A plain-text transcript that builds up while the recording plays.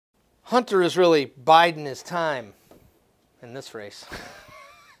Hunter is really biding his time in this race.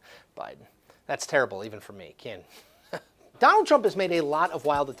 Biden. That's terrible, even for me. Donald Trump has made a lot of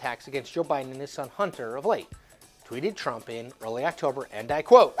wild attacks against Joe Biden and his son Hunter of late. Tweeted Trump in early October, and I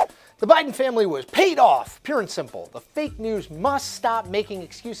quote, "The Biden family was paid off, pure and simple. The fake news must stop making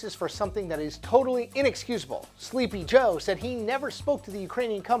excuses for something that is totally inexcusable. Sleepy Joe said he never spoke to the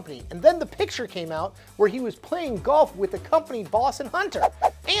Ukrainian company, and then the picture came out where he was playing golf with the company boss and Hunter.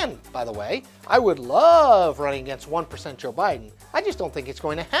 And, by the way, I would love running against 1% Joe Biden. I just don't think it's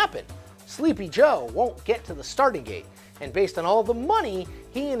going to happen. Sleepy Joe won't get to the starting gate, and based on all the money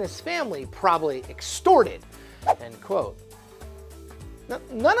he and his family probably extorted." End quote. Now,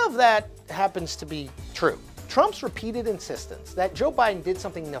 none of that happens to be true. Trump's repeated insistence that Joe Biden did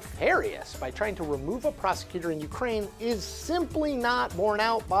something nefarious by trying to remove a prosecutor in Ukraine is simply not borne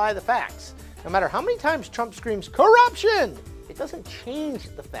out by the facts. No matter how many times Trump screams corruption, it doesn't change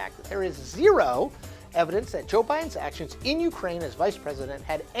the fact that there is zero evidence that Joe Biden's actions in Ukraine as vice president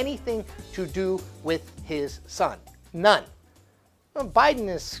had anything to do with his son. None. Well, Biden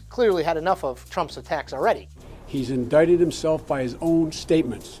has clearly had enough of Trump's attacks already. He's indicted himself by his own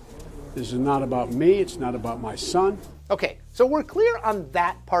statements. This is not about me. It's not about my son. Okay, so we're clear on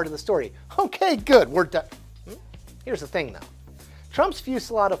that part of the story. Okay, good. We're done. Here's the thing, though. Trump's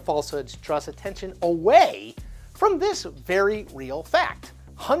fusillade of falsehoods draws attention away from this very real fact.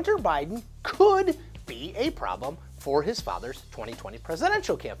 Hunter Biden could be a problem for his father's 2020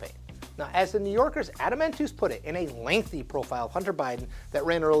 presidential campaign. Now, as the New Yorker's Adam Entus put it in a lengthy profile of Hunter Biden that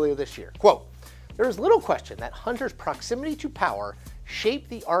ran earlier this year, quote, "There is little question that Hunter's proximity to power shaped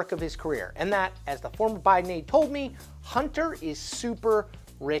the arc of his career, and that, as the former Biden aide told me, Hunter is super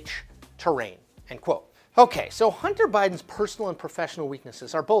rich terrain." End quote. Okay, so Hunter Biden's personal and professional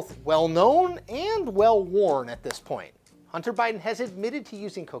weaknesses are both well-known and well-worn at this point. Hunter Biden has admitted to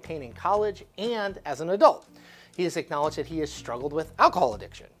using cocaine in college and as an adult. He has acknowledged that he has struggled with alcohol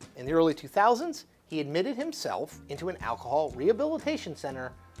addiction. In the early 2000s, he admitted himself into an alcohol rehabilitation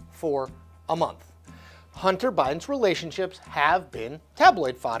center for a month. Hunter Biden's relationships have been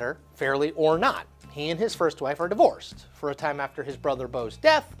tabloid fodder, fairly or not. He and his first wife are divorced. For a time after his brother Beau's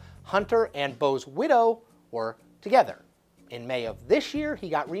death, Hunter and Beau's widow were together. In May of this year, he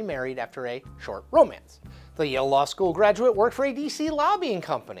got remarried after a short romance. The Yale Law School graduate worked for a DC lobbying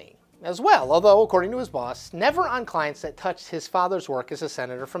company as well, although, according to his boss, never on clients that touched his father's work as a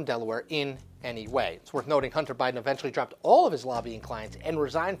senator from Delaware in any way. It's worth noting Hunter Biden eventually dropped all of his lobbying clients and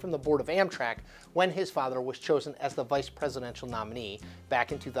resigned from the board of Amtrak when his father was chosen as the vice presidential nominee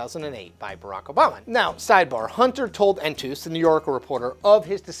back in 2008 by Barack Obama. Now, sidebar, Hunter told Entus, the New Yorker reporter, of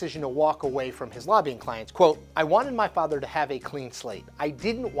his decision to walk away from his lobbying clients, quote, "I wanted my father to have a clean slate. I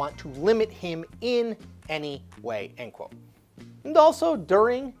didn't want to limit him in any way," end quote. And also,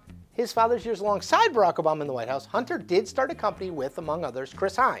 during his father's years alongside Barack Obama in the White House, Hunter did start a company with, among others,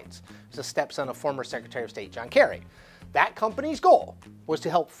 Chris Hines, who's a stepson of former Secretary of State John Kerry. That company's goal was to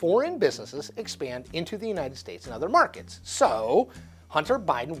help foreign businesses expand into the United States and other markets. So, Hunter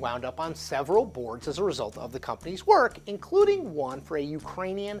Biden wound up on several boards as a result of the company's work, including one for a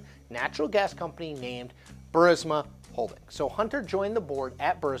Ukrainian natural gas company named Burisma Holdings. So Hunter joined the board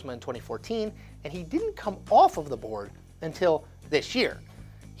at Burisma in 2014, and he didn't come off of the board until this year.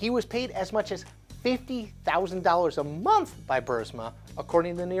 He was paid as much as $50,000 a month by Burisma,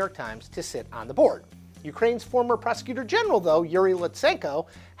 according to the New York Times, to sit on the board. Ukraine's former prosecutor general, though, Yuri Lutsenko,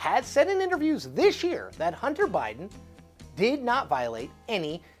 had said in interviews this year that Hunter Biden did not violate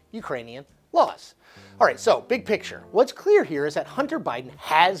any Ukrainian laws. All right, so big picture. What's clear here is that Hunter Biden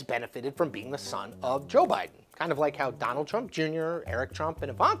has benefited from being the son of Joe Biden, kind of like how Donald Trump Jr., Eric Trump,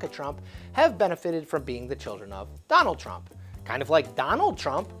 and Ivanka Trump have benefited from being the children of Donald Trump. Kind of like Donald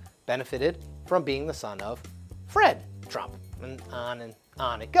Trump benefited from being the son of Fred Trump, and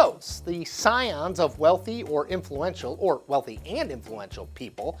on it goes. The scions of wealthy and influential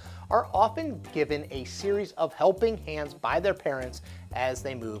people are often given a series of helping hands by their parents as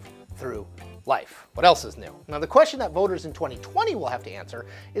they move through life. What else is new? Now, the question that voters in 2020 will have to answer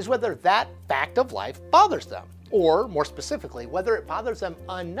is whether that fact of life bothers them, or more specifically, whether it bothers them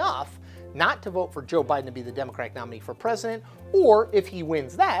enough not to vote for Joe Biden to be the Democratic nominee for president, or if he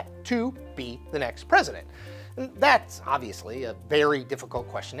wins that, to be the next president. And that's obviously a very difficult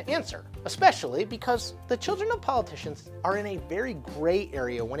question to answer, especially because the children of politicians are in a very gray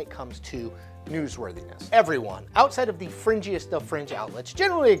area when it comes to newsworthiness. Everyone, outside of the fringiest of fringe outlets,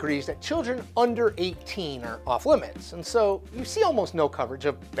 generally agrees that children under 18 are off limits. And so you see almost no coverage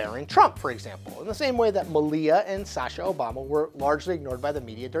of Barron Trump, for example, in the same way that Malia and Sasha Obama were largely ignored by the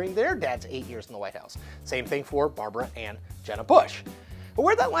media during their dad's 8 years in the White House. Same thing for Barbara and Jenna Bush. But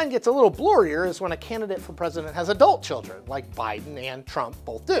where that line gets a little blurrier is when a candidate for president has adult children, like Biden and Trump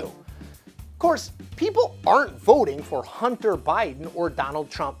both do. Of course, people aren't voting for Hunter Biden or Donald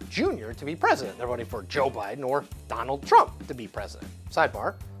Trump Jr. to be president. They're voting for Joe Biden or Donald Trump to be president.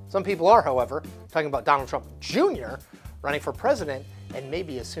 Sidebar. Some people are, however, talking about Donald Trump Jr. running for president and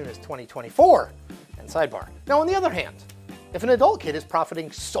maybe as soon as 2024. And sidebar. Now, on the other hand, if an adult kid is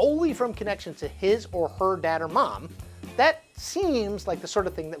profiting solely from connections to his or her dad or mom, that seems like the sort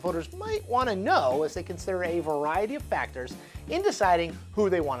of thing that voters might want to know as they consider a variety of factors in deciding who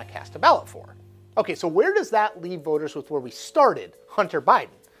they want to cast a ballot for. Okay, so where does that leave voters with where we started, Hunter Biden?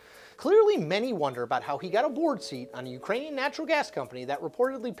 Clearly, many wonder about how he got a board seat on a Ukrainian natural gas company that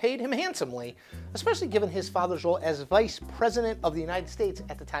reportedly paid him handsomely, especially given his father's role as vice president of the United States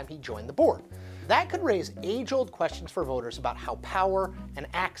at the time he joined the board. That could raise age-old questions for voters about how power and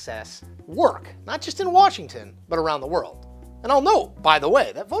access work, not just in Washington, but around the world. And I'll note, by the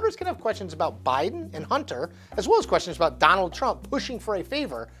way, that voters can have questions about Biden and Hunter, as well as questions about Donald Trump pushing for a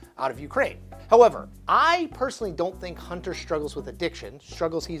favor out of Ukraine. However, I personally don't think Hunter struggles with addiction,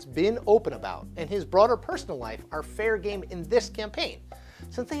 struggles he's been open about, and his broader personal life are fair game in this campaign,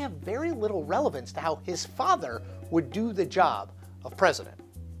 since they have very little relevance to how his father would do the job of president.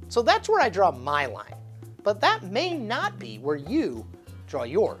 So that's where I draw my line. But that may not be where you draw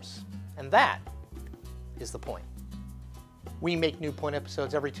yours. And that is the point. We make new Point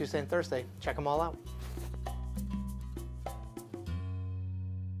episodes every Tuesday and Thursday. Check them all out.